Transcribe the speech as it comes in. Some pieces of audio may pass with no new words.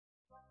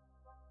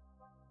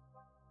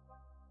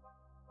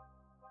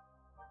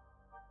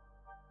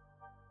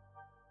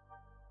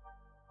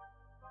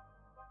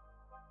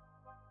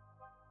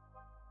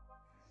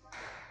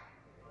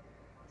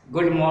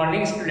Good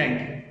morning,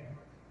 student.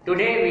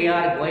 Today we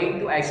are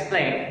going to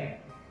explain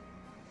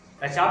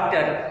the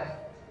chapter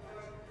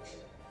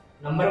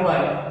number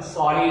 1,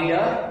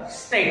 solid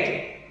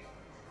state.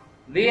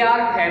 We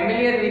are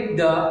familiar with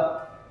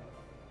the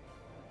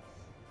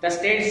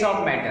states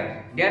of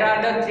matter. There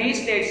are the 3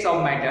 states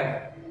of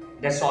matter: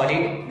 the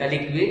solid, the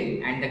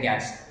liquid, and the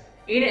gas.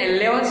 In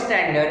 11th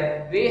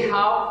standard, we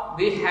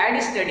had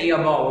study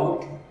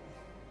about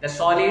the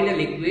solid, the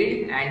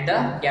liquid, and the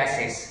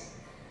gases.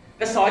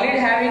 The solid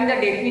having the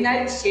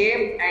definite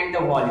shape and the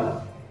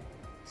volume.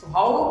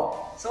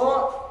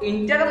 So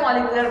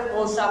intermolecular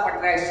force of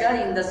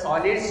attraction in the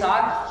solids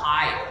are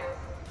high.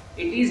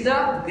 It is the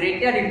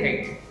greater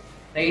effect.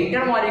 The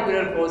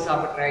intermolecular force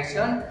of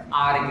attraction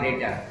are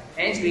greater.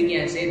 Hence we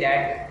can say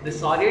that the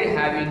solid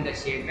having the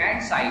shape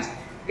and size.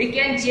 We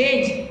can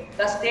change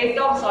the state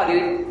of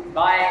solid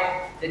by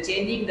the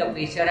changing the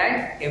pressure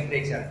and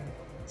temperature.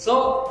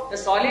 So the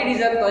solid is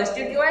a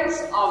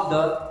constituents of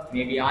the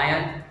maybe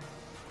ion,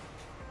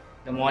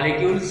 the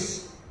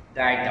molecules,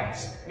 the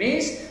atoms.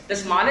 Means the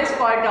smallest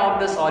part of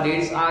the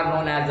solids are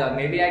known as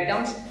maybe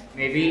atoms,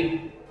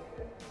 maybe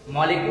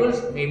molecules,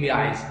 maybe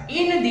ions.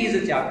 In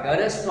these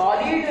chapters,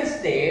 solid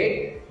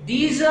state,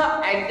 these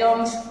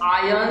atoms,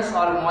 ions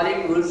or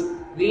molecules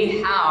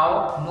we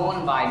have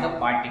known by the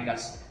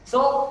particles.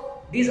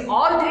 So these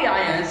all 3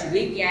 ions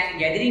we can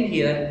gathering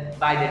here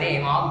by the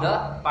name of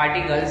the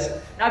particles.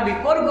 Now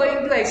before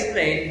going to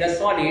explain the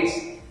solids,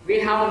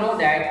 we have know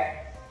that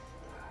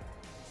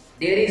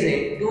there is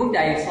 2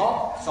 types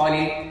of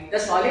solid. The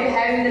solid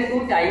having the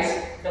 2 types.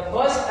 The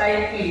first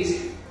type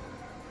is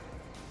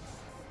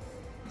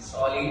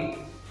solid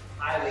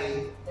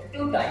having the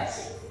 2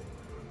 types.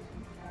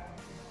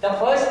 The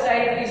first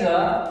type is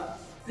a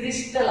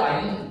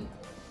crystalline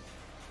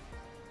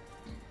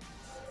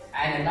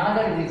and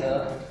another is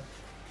a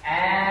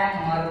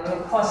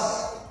amorphous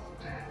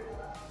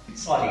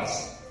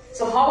solids.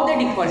 So how they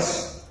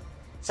differs?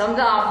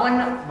 समजा आपण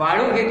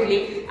वाळू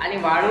घेतली आणि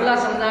वाळूला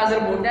समजा जर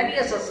बोटाने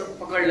असं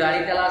पकडलं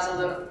आणि त्याला असं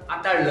जर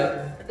आताडलं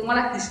तर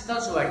तुम्हाला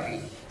क्रिस्टल्स वाटली.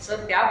 सो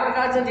त्या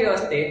प्रकारचं जे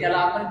असते त्याला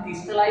आपण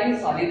क्रिस्टलाइन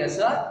सॉलिड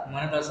असं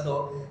म्हणत असतो.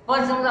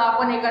 पण समजा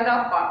आपण एखादा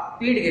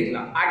पीठ घेतला,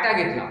 आटा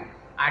घेतला,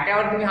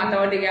 आट्यावर तुम्ही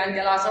हातावरती घ्या आणि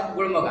त्याला असं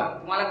गुळमगा,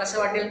 तुम्हाला कसं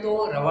वाटेल?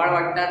 तो रवाळ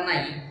वाटणार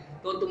नाही,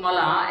 तो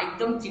तुम्हाला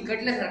एकदम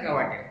चिकटल्यासारखा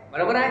वाटेल.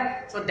 बरोबर आहे?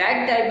 So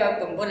that type of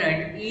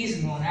component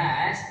is known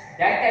as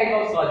that type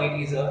of solid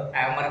is a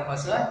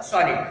amorphous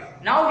solid.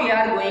 Now we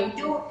are going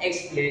to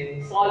explain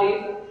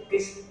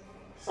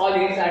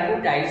solids are 2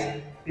 types,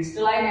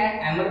 crystalline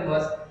and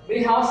amorphous. We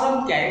have some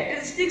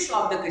characteristics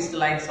of the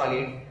crystalline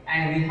solid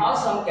and we have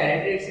some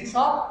characteristics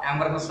of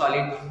amorphous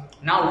solid.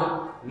 Now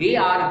we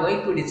are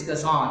going to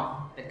discuss on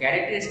the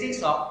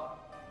characteristics of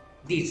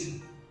these.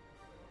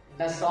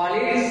 The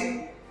solids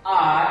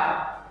are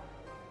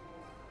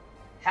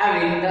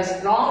having the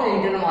strong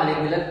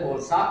intermolecular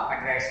force of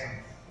attraction.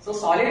 So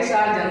solids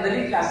are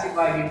generally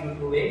classified into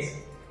 2 ways.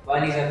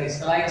 One is a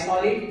crystalline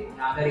solid,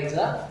 another is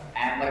a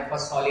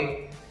amorphous solid.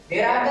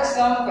 There are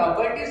some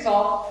properties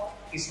of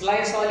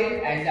crystalline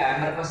solid and the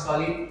amorphous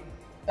solid.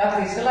 The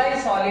crystalline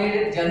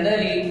solid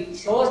generally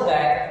shows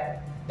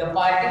that the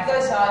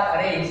particles are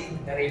arranged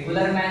in the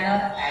regular manner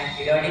and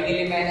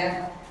periodically manner.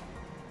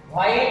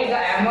 While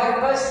the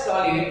amorphous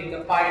solid,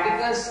 the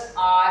particles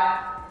are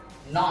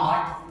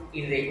not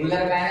in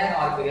regular manner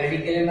or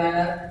periodical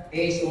manner.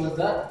 They show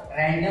the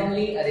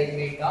randomly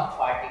arrangement of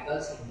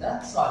particles in the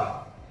solid.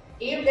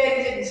 If there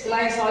is a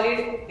crystalline solid,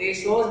 they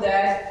shows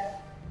that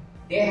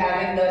they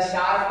having the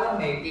sharp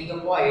melting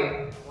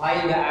point,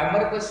 while the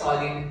amorphous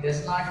solid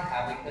does not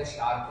having the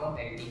sharp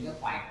melting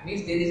point.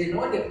 Means there is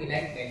no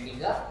definite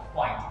melting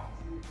point.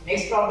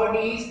 Next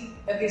property is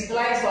the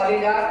crystalline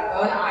solid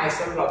are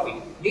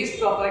anisotropic. This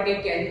property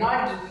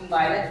cannot be given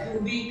by the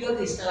cubic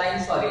crystalline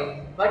solid,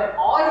 but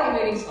all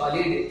remaining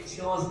solid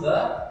shows the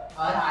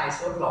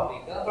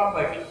anisotropic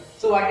property.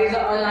 So what is the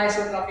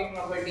anisotropic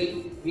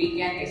property? We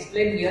can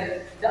explain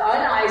here. The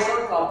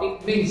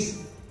anisotropic means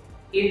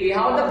if we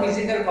have the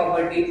physical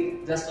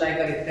properties just like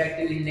a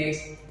refractive index,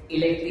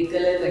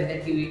 electrical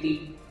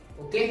conductivity,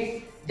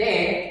 okay,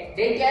 then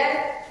they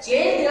can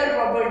change their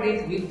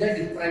properties with the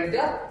different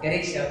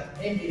direction.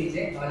 Then there is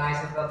an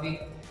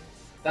anisotropic.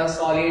 The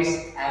solids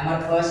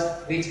amorphous,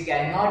 which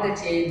cannot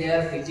change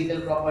their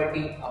physical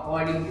property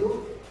according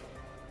to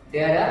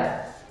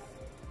their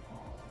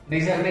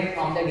measurement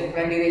from the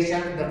different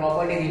direction. The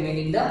property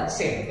remaining the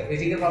same. The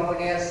physical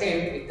property are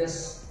same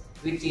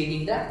with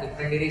changing the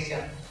different direction.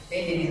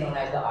 Then it is known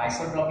as the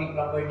isotropic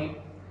property.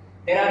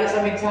 There are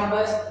some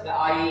examples: the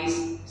ice,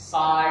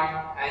 salt,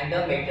 and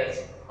the metals.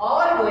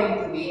 All going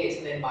to be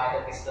explained by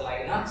the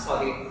crystalline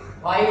solid.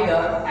 While the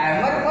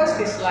amorphous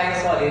crystalline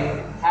solid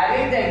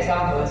having the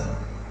examples: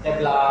 the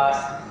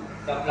glass,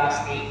 the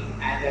plastic,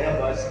 and the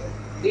rubbers.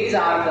 These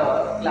are the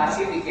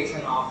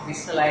classification of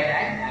crystalline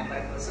and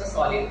amorphous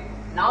solid.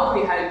 Now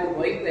we have to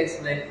going to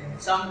explain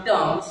some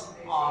terms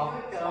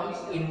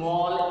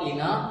involved in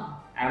a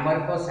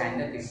amorphous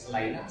and the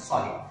crystalline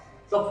solid.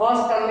 So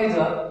first term is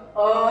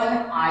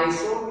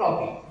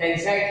anisotropy, the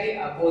exactly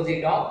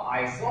opposite of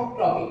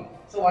isotropy.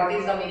 So what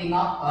is the meaning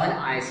of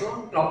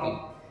anisotropy?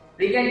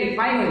 We can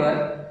define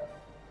here.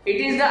 It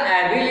is the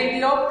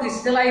ability of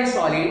crystalline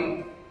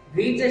solid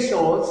which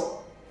shows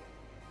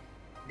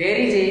there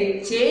is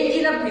a change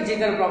in a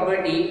physical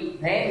property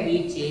when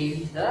we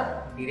change the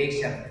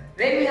direction.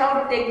 When we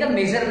have to take the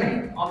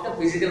measurement of the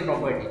physical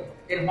property,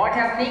 then what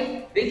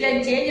happening? We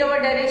can change our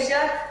direction,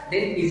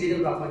 then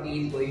physical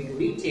property is going to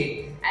be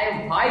changed.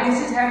 And why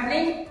this is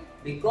happening?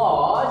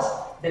 Because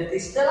the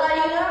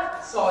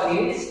crystalline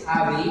solids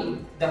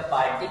having the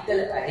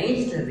particle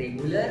arranged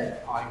regular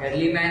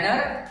orderly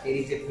manner, there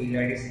is a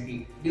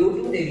periodicity. Due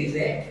to there is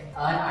a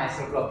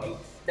anisotropy.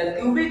 The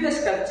cubic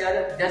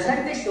structure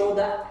doesn't show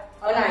the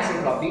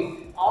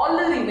anisotropy. All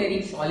the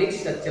remaining solid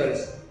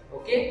structures,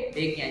 okay,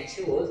 they can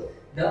show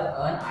the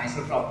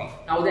anisotropy.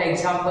 Now the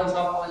examples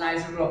of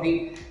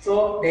anisotropy.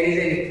 So there is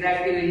a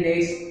refractive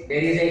index,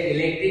 there is a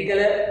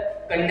electrical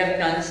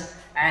conductance,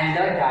 and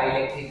the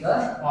dielectric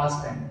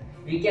constant.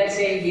 We can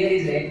say here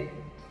is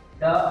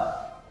the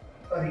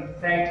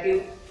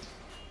refractive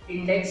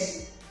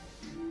index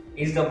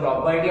is the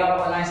property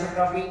of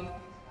anisotropy,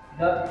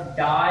 the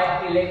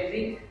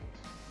dielectric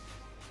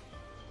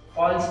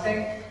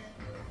constant.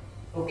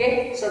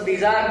 Okay, so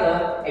these are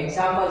the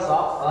examples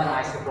of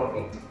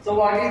anisotropy. So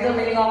what is the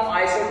meaning of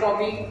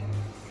isotropy?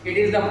 It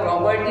is the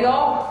property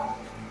of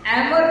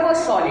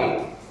amorphous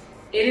solid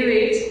in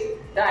which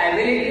the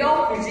ability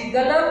of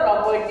physical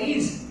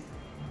properties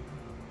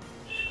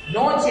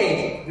no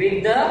change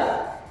with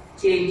the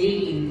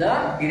changing in the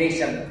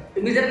direction.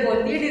 तुम्ही जर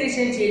कोणतीही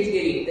direction change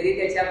केली तरी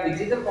त्याच्या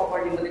physical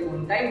property मध्ये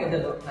कोणताही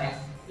बदल होत नाही.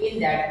 In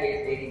that case,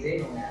 there is a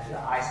known as the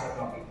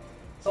isotropy.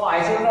 So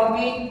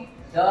isotropy,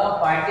 the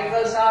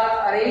particles are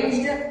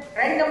arranged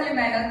randomly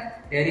manner.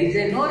 There is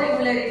a no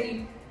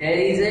regularity. There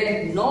is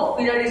a no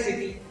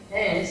periodicity.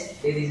 Hence,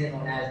 there is a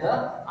known as the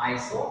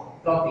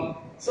isotropy.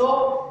 So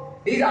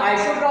this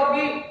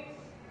isotropy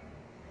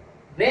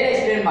well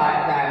explained by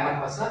the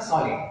amorphous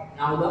solid.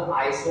 Now the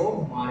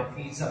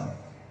isomorphism.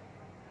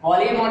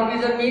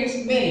 Polymorphism means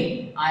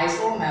many.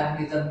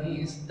 Isomorphism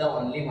means the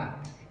only one.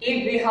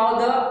 If we have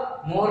the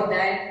more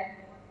than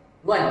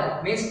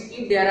one, means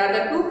if there are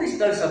the two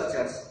crystal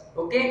structures,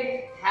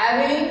 okay,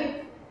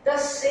 having the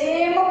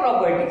same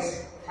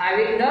properties,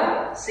 having the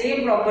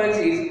same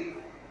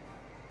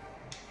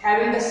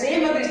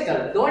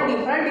crystal, दोन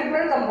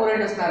different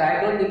component असणार आहे,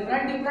 दोन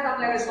different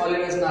आपल्याकडे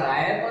solid असणार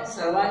आहे, पण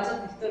सर्वांचं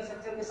crystal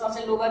structure कसं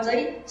असेल,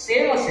 दोघांचंही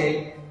सेम असेल,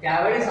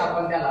 त्यावेळेस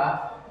आपण त्याला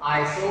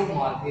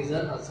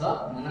आयसोमॉर्फिझम असं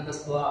म्हणत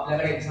असतो.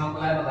 आपल्याकडे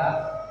एक्झाम्पल आहे बघा,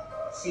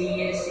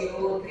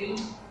 CaCO3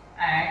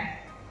 and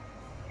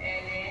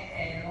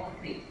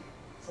NaNO3.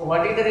 So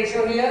what is the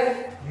ratio here?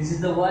 This is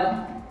the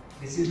 1,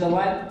 this is the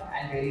 1,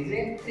 and there is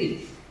a 3.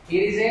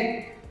 Here is a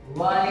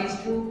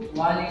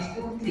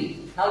 1:1:3.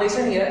 Now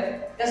listen here,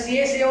 the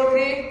CaCO3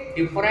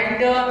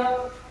 different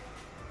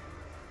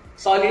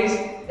solids,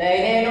 the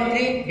NaNO3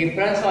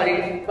 different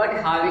solid, but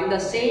having the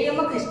same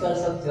crystal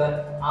structure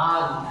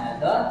are known as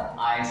the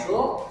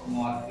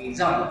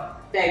isomorphism.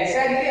 The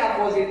exactly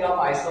opposite of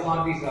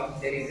isomorphism,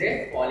 there is a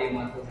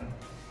polymorphism.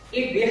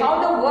 If we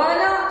have the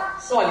one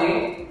solid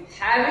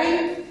having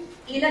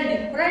in a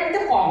different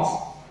forms,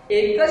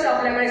 एकच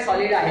आपल्याकडे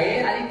solid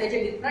आहे आणि त्याचे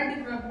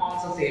different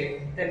forms असेल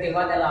तर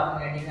तेव्हा त्याला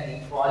आपण या ठिकाणी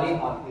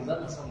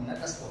पॉलीमॉर्फिझम असं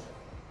म्हणत असतो.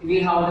 We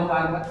have the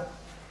carbon,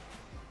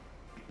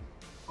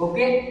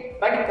 okay,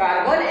 but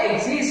carbon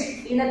exists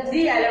in a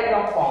 3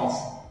 allotropic forms.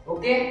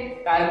 Okay,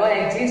 carbon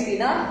exists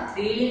in a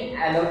 3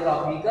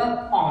 allotropic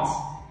forms.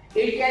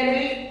 It can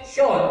be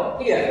shown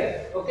here.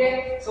 Okay,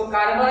 so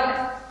carbon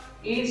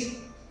is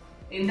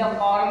in the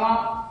form of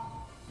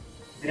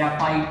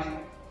graphite,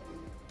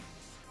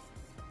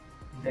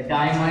 the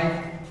diamond,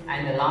 and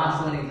the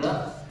last one is the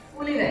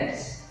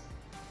fullerenes.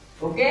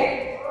 Okay,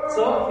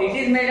 so it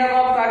is made up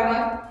of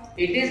carbon.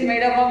 It is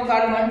made up of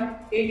carbon.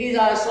 It is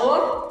also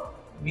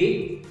with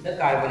the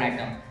carbon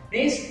atom.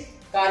 Means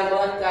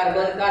carbon,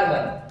 carbon,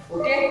 carbon.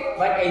 Okay,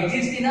 but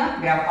exists in a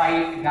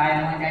graphite,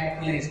 diamond, and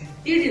fullerenes.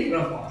 These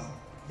different forms.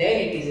 Then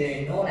it is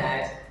known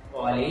as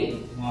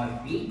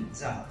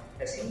polymorphism.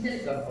 The single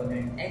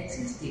component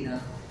exists in a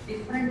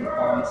different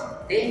forms.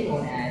 They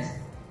known as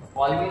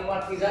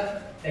polymorphism.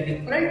 The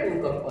different two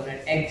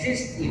components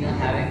exist in a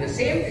having the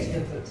same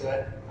crystal structure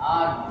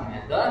are known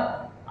as the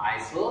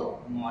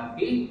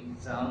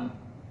isomorphism.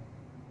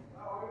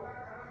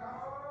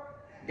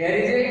 There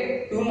is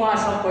a 2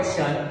 marks of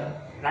question.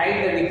 Write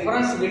the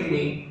difference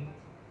between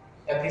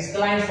the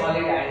crystalline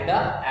solid and the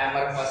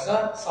amorphous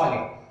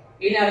solid.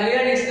 In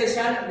earlier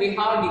discussion, we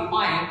have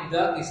defined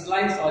the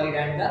crystalline solid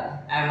and the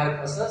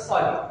amorphous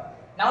solid.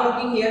 Now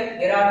looking here,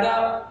 there are the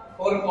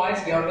 4 points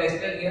we have to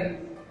explain here.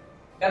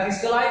 The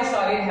crystalline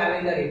solid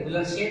having the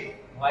regular shape,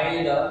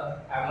 while the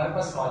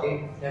amorphous solid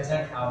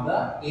doesn't have the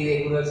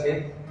irregular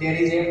shape. There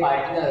is a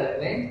particle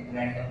arrangement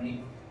randomly.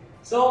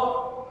 So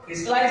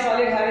crystalline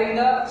solid having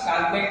the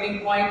sharp melting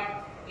point.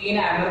 In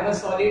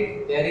amorphous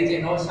solid there is a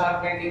no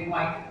sharp melting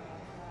point.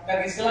 the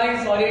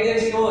crystalline solid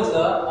shows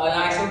the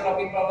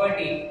anisotropic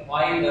property,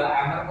 while the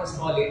amorphous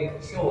solid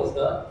shows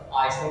the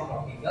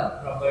isotropic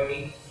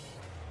property.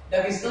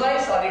 The crystalline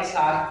solids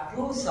are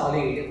true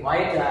solid,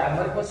 while the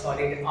amorphous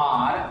solid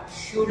are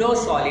pseudo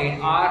solid,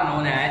 are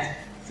known as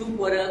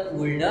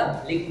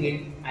supercooled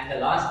liquid. And the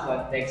last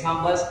one, the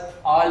examples,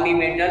 all the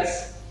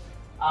metals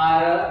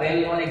are a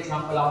well-known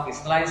example of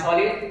crystalline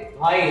solid,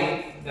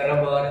 while the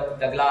rubber,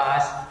 the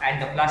glass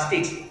and the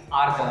plastics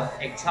are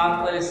the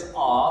examples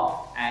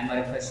of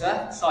amorphous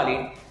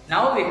solid.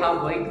 Now we are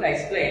going to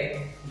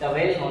explain the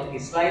well-known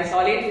crystalline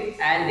solid,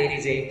 and there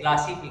is a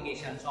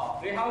classification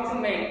of. We have to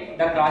make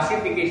the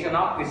classification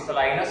of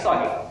crystalline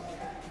solid.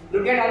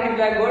 Look at on the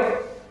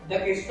blackboard. The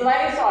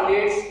crystalline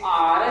solids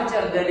are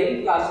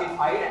generally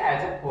classified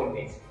as four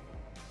ways: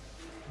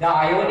 the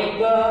ionic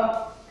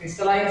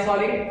crystalline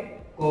solid,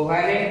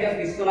 covalent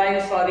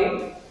crystalline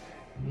solid,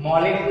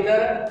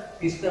 molecular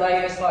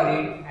crystalline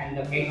solid, and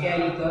the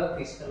metallic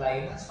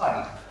crystalline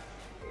solid.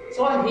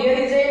 So here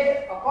is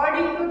a,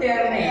 according to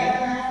their name,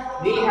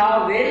 we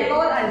have very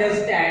well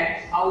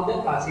understand how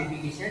the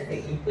classification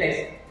taking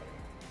place.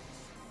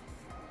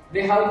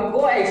 We have to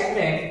go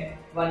explain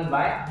one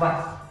by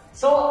one.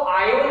 So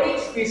ionic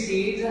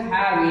species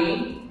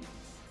having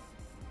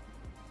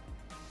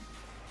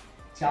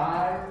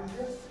charged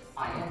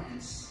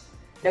ions.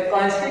 The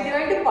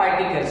constituent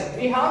particles,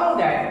 we have known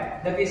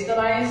that the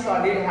crystalline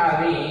solid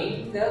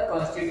having the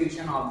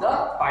constitution of the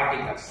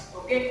particles.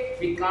 Okay,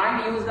 we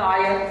can't use the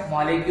ion,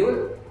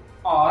 molecule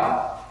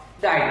or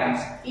the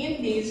atoms.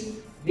 In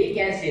these, we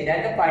can say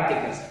that the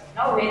particles.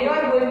 Now, when you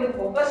are going to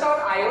focus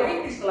on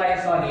ionic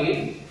crystalline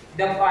solid,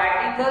 the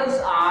particles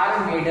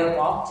are made up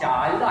of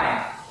charged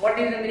ions. What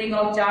is the meaning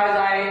of charged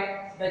ion?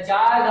 The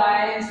charged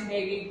ions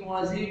may be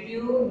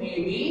positive, may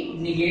be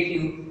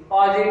negative.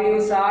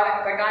 Positives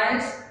are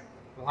cations,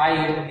 while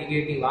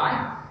negative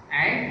are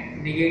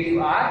and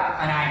negative are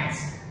anions.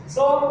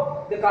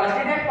 So the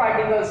constituent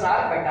particles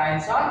are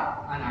cations or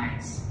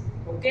anions.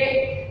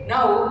 Okay.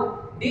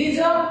 Now these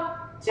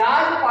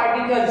charged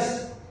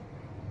particles,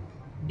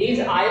 these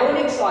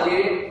ionic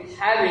solid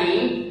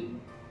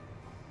having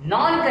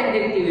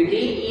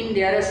non-conductivity in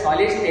their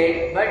solid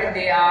state, but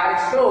they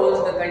are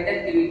shows the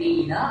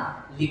conductivity in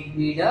a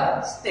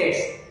liquid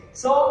states.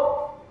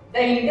 So the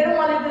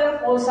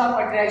intermolecular force of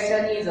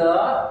attraction is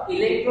a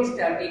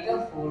electrostatic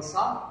force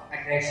of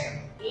attraction.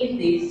 In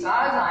this,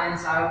 charged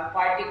ions are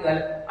particle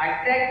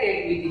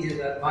attracted with each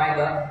other by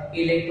the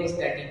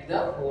electrostatic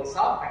force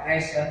of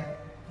attraction.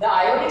 The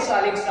ionic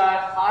solids are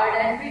hard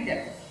and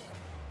brittle.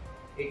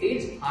 It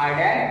is hard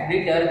and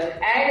brittle,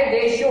 and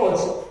they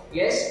shows,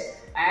 yes,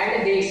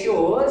 and they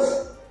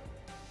shows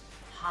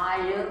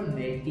higher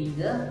melting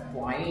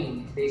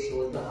point. They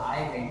shows the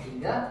high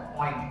melting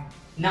point.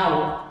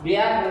 Now we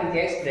are going to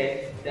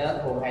explain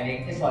the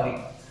covalent solid.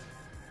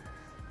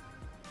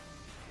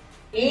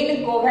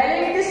 In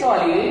covalent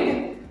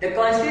solid, the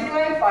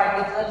constituent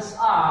particles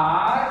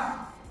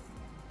are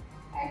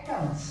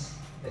atoms.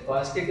 The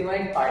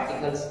constituent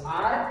particles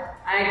are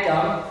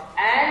atoms,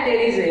 and there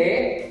is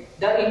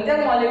the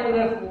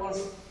intermolecular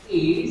force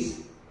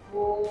is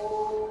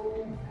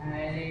covalent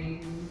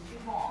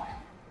bond.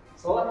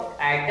 So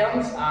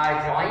atoms are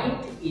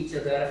joined to each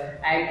other.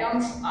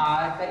 Atoms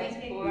are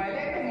connected.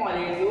 Covalent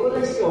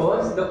molecule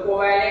shows the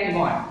covalent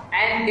bond,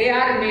 and they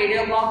are made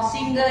up of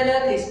single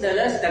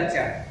crystal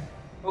structure.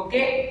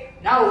 Okay.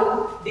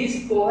 Now this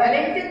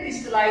covalent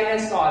crystalline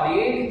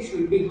solid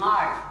should be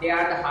hard. They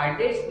are the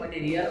hardest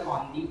material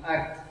on the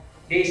earth.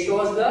 They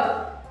shows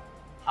the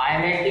high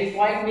melting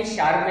point, means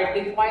sharp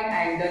melting point,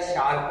 and the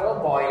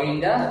sharp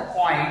boiling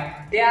point.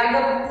 They are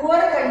the poor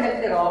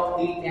conductor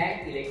of heat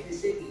and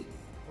electricity.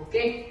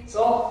 Okay,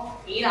 so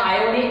in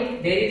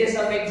ionic there is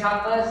some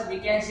examples. We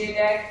can say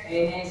that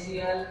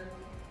NaCl,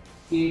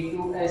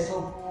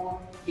 K2SO4,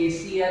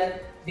 KCl.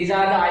 These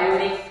are the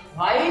ionic.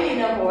 While in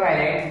a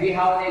covalent we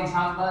have the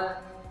example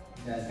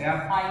the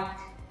graphite.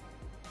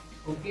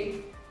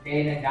 Okay,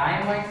 then a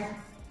diamond.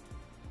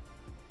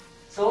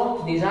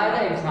 So these are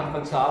the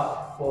examples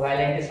of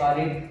covalent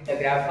solid. The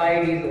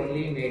graphite is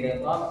only made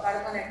up of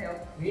carbon atom,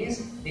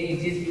 means they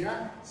exist in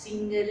a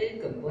single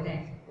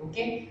component.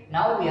 Okay,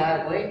 now we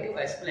are going to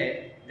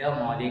explain the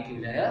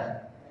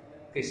molecular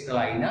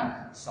crystalline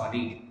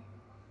solid.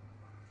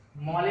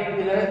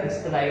 Molecular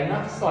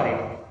crystalline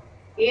solid.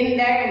 In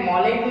that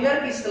molecular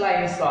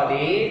crystalline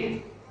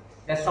solid,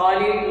 the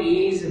solid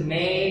is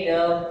made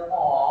up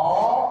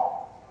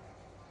of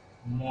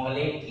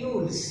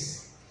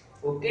molecules.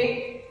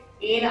 Okay.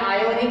 In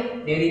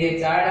ionic, there is a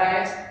charged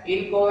ions.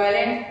 In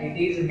covalent, it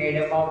is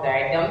made up of the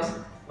atoms.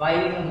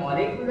 While in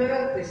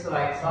molecular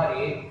crystalline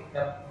solid,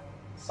 the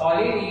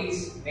solid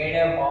is made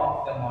up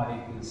of the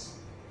molecules.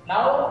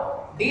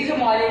 Now, these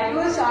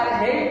molecules are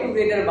held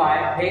together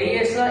by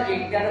various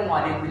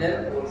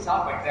intermolecular force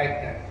of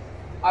attraction.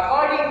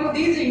 According to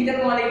this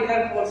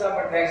intermolecular force of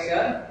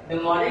attraction,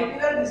 the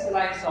molecular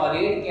crystalline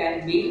solid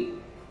can be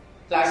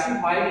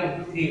classified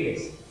into three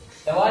ways.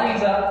 The one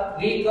is a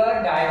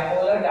weaker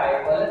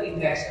dipole-dipole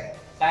interaction.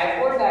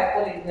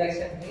 Dipole-dipole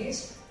interaction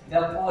means the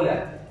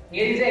polar.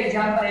 Here is an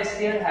example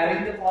HCl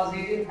having the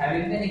positive,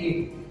 having the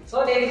negative.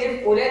 So there is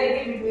a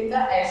polarity between the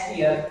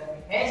HCl.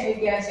 Hence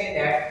we can say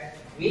that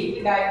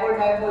weak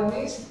dipole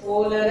means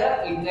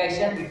polar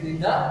interaction between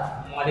the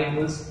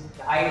molecules.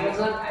 The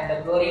hydrogen and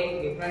the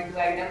chlorine, different two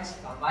atoms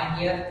combine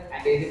here,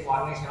 and there is a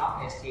formation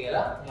of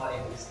HCl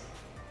molecules.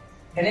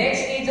 The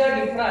next is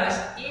a difference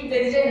if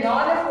there is a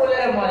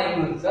non-polar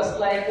molecule, just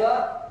like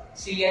a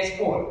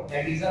CH4,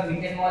 that is a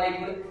methane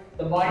molecule.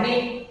 The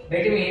bonding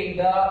between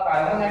the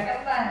carbon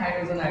atom and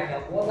hydrogen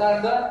atom, both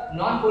are the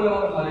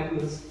non-polar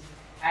molecules,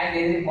 and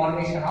there is a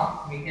formation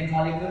of methane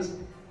molecules.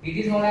 It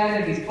is known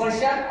as the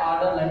dispersion or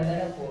the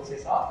London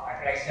forces of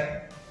attraction.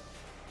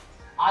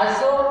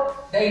 Also,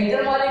 the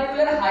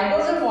intermolecular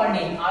hydrogen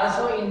bonding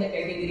also in the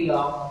category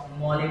of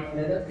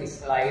molecular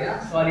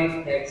crystalline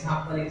solid. The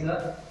example is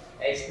a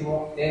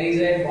H2O. There is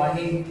a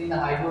bonding between the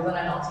hydrogen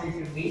and oxygen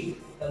should be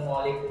the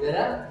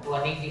molecular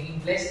bonding taking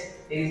place.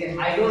 There is a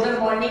hydrogen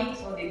bonding,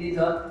 so this is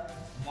a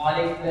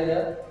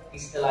molecular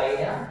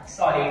crystalline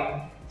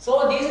solid.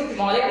 So this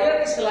molecular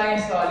crystalline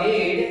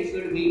solid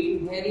should be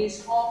very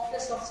soft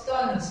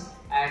substance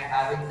and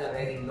having the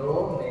very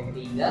low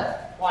melting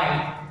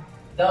point.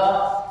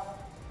 The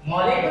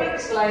molecular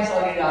crystalline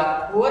solid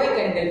are poor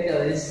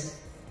conductors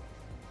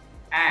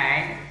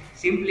and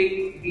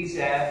simply it is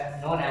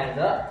known as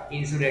the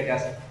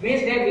insulators.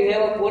 Means that we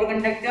have a poor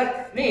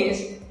conductor,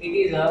 means it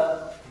is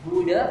a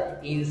good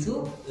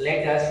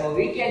insulator. So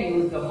we can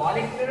use the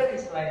molecular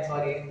crystalline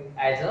solid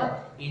as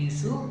a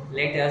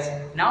insulators.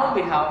 Now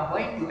we are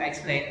going to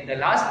explain the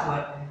last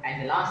one,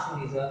 and the last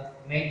one is a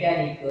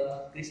metallic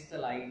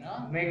crystalline.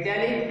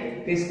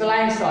 Metallic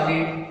crystalline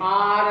solid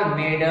are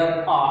made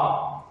up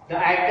of the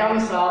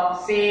atoms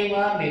of same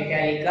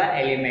metallic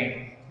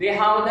element. We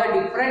have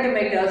the different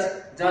metals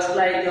just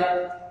like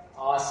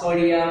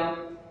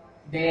sodium,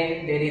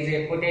 then there is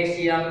a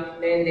potassium,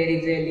 then there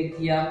is a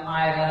lithium,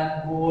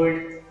 iron, gold,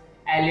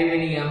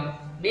 aluminium.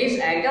 These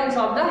atoms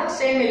of the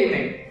same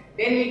element.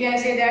 Then we can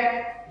say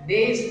that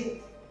these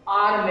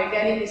are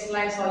metallic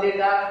crystalline solid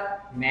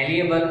are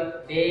malleable.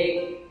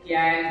 They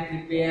can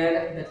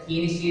prepare the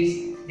thin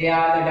sheets. They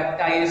are the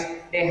ductiles.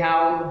 They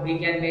have, we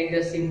can make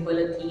the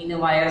simple thin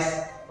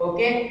wires.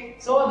 Okay,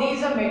 so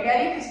these are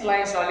metallic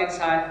crystalline solids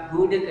are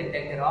good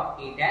conductor of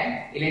heat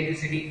and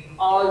electricity.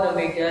 All the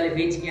metal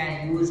which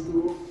can use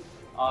to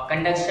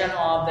conduction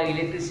of the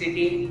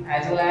electricity,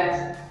 as well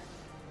as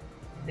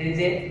there is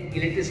a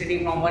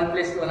electricity from one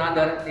place to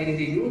another. There is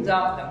a use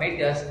of the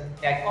metals.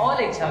 That all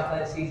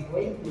examples is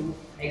going to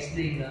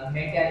explain the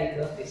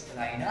metallic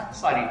crystalline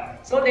solid.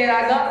 So there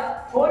are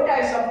the four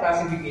types of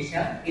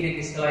classification in a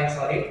crystalline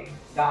solid: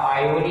 the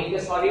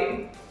ionic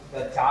solid,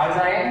 the charged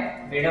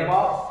ion made up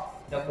of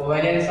the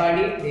covalent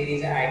solid, there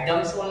is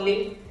atoms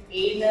only.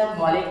 In the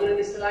molecular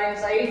crystalline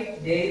side,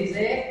 there is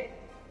a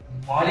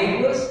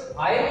molecules.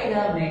 While in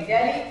a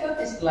metallic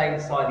crystalline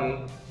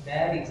solid,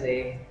 there is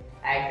a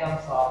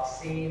atoms of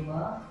same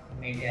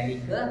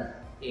metallic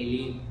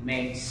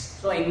elements.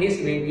 So in this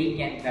way, we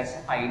can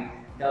classify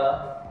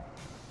the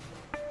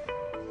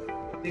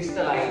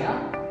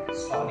crystalline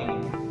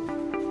solid.